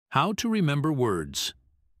How to remember words.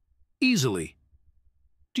 Easily.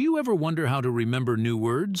 Do you ever wonder how to remember new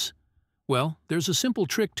words? Well, there's a simple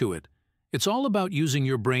trick to it. It's all about using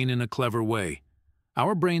your brain in a clever way.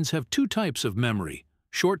 Our brains have two types of memory,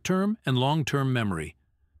 short-term and long-term memory.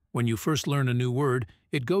 When you first learn a new word,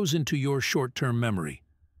 it goes into your short-term memory.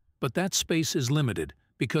 But that space is limited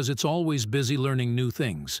because it's always busy learning new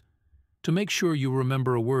things. To make sure you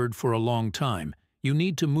remember a word for a long time, you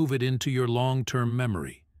need to move it into your long-term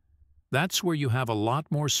memory. That's where you have a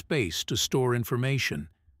lot more space to store information.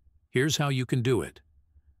 Here's how you can do it.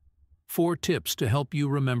 4 tips to help you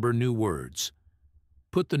remember new words.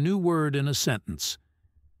 Put the new word in a sentence.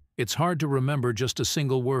 It's hard to remember just a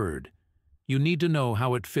single word. You need to know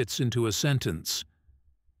how it fits into a sentence.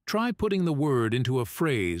 Try putting the word into a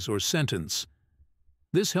phrase or sentence.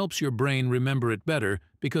 This helps your brain remember it better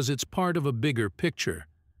because it's part of a bigger picture.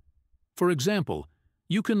 For example,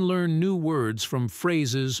 you can learn new words from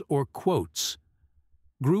phrases or quotes.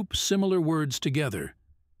 Group similar words together.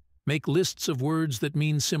 Make lists of words that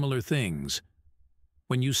mean similar things.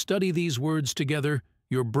 When you study these words together,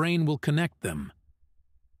 your brain will connect them.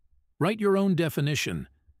 Write your own definition.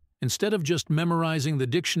 Instead of just memorizing the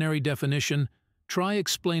dictionary definition, try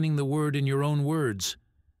explaining the word in your own words.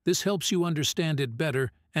 This helps you understand it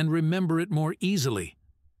better and remember it more easily.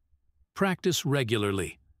 Practice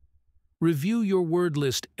regularly. Review your word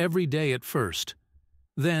list every day at first.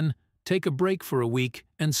 Then, take a break for a week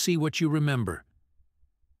and see what you remember.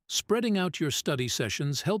 Spreading out your study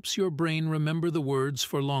sessions helps your brain remember the words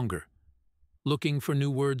for longer. Looking for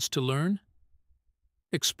new words to learn?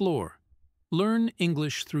 Explore. Learn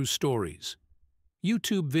English through stories.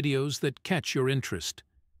 YouTube videos that catch your interest.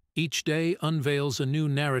 Each day unveils a new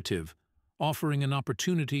narrative, offering an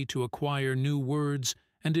opportunity to acquire new words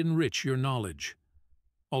and enrich your knowledge.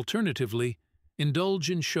 Alternatively, indulge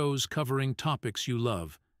in shows covering topics you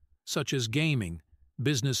love, such as gaming,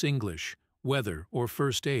 business English, weather, or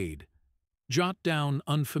first aid. Jot down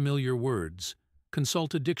unfamiliar words,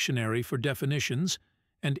 consult a dictionary for definitions,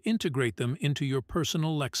 and integrate them into your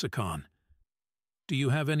personal lexicon. Do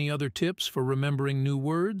you have any other tips for remembering new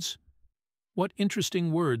words? What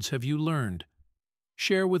interesting words have you learned?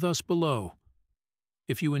 Share with us below.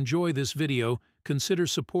 If you enjoy this video, consider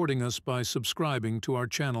supporting us by subscribing to our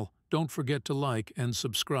channel. Don't forget to like and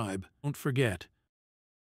subscribe. Don't forget,